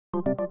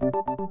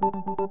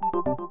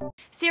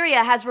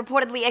Syria has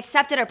reportedly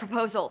accepted a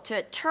proposal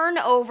to turn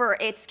over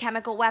its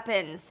chemical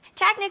weapons.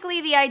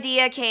 Technically, the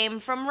idea came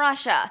from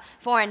Russia.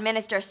 Foreign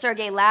Minister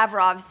Sergei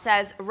Lavrov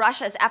says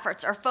Russia's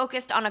efforts are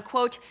focused on a,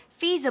 quote,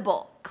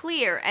 feasible,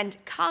 clear,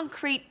 and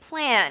concrete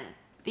plan.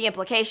 The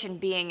implication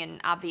being an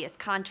obvious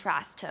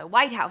contrast to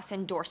White House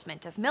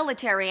endorsement of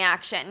military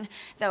action.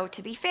 Though,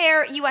 to be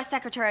fair, U.S.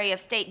 Secretary of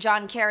State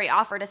John Kerry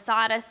offered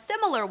Assad a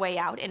similar way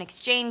out in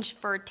exchange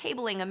for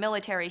tabling a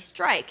military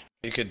strike.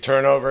 He could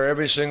turn over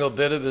every single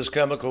bit of his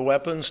chemical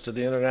weapons to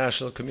the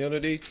international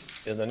community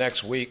in the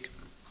next week.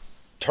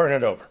 Turn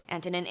it over.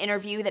 And in an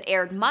interview that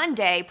aired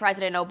Monday,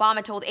 President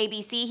Obama told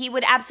ABC he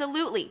would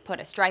absolutely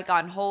put a strike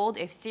on hold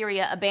if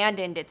Syria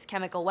abandoned its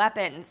chemical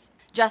weapons.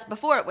 Just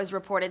before it was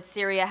reported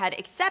Syria had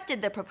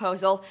accepted the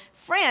proposal,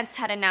 France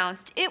had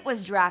announced it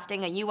was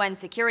drafting a UN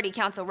Security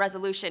Council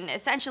resolution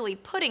essentially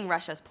putting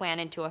Russia's plan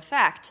into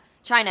effect.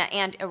 China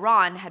and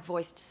Iran had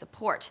voiced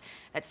support.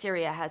 That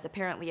Syria has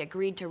apparently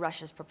agreed to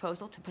Russia's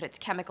proposal to put its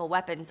chemical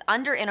weapons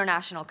under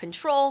international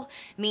control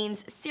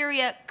means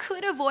Syria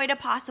could avoid a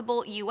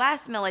possible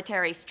U.S.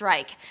 military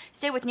strike.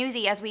 Stay with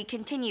Newsy as we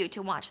continue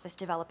to watch this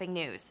developing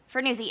news.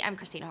 For Newsy, I'm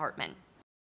Christina Hartman.